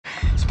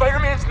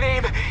Spider-Man's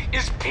name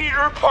is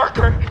Peter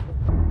Parker.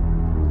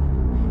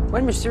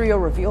 When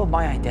Mysterio revealed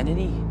my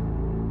identity,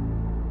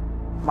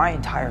 my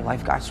entire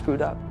life got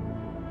screwed up.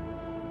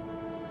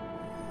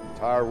 The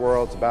entire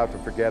world's about to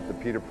forget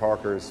that Peter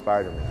Parker is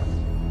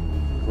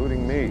Spider-Man,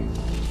 including me.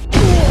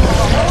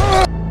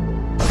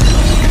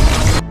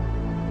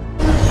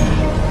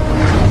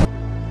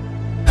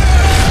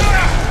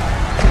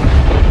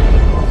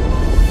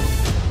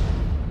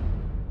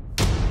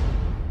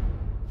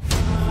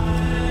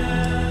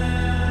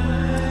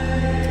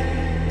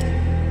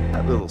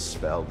 That little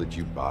spell that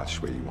you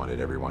botched where you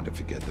wanted everyone to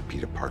forget that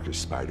Peter Parker's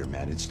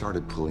Spider-Man, it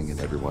started pulling in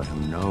everyone who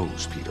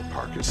knows Peter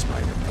Parker's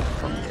Spider-Man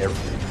from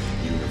every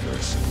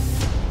universe.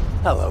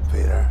 Hello,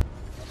 Peter.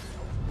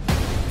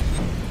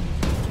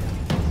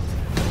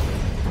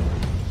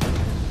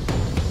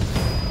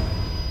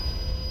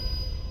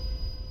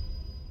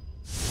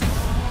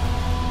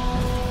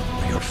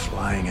 We are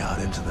flying out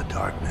into the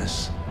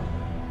darkness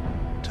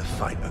to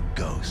fight a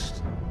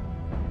ghost.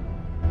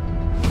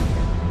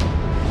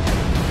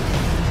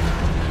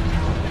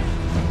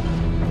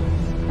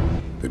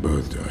 They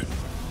both died,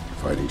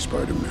 fighting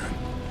Spider-Man.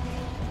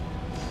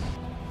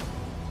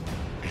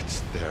 It's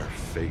their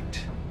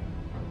fate.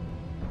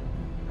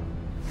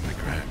 In the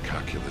grand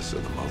calculus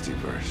of the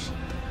multiverse,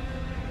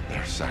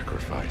 their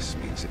sacrifice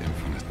means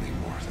infinitely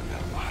more than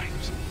their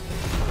lives.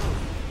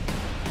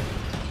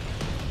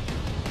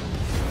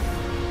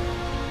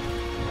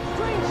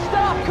 Strange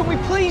stuff! Can we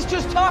please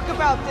just talk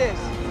about this?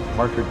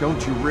 Parker,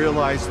 don't you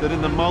realize that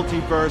in the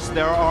multiverse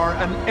there are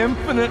an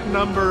infinite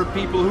number of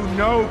people who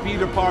know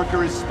Peter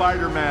Parker is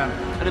Spider-Man?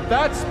 And if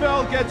that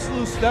spell gets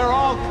loose, they're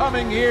all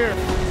coming here.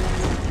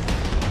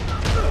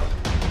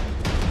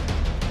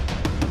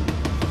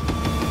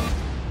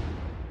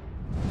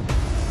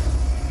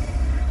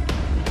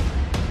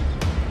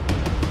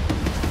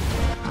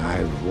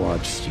 I've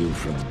watched you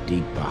from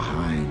deep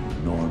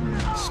behind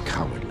Norman's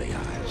cowardly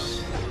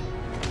eyes,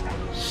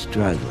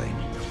 struggling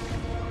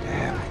to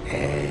have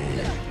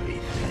everything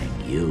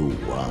you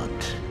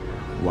want,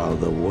 while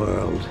the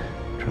world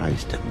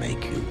tries to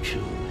make you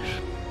choose.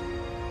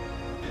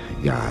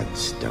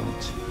 Gods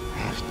don't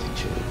have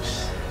to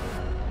choose.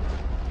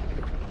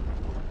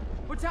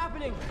 What's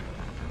happening?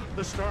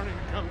 They're starting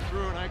to come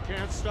through and I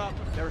can't stop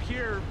them. They're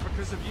here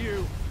because of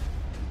you.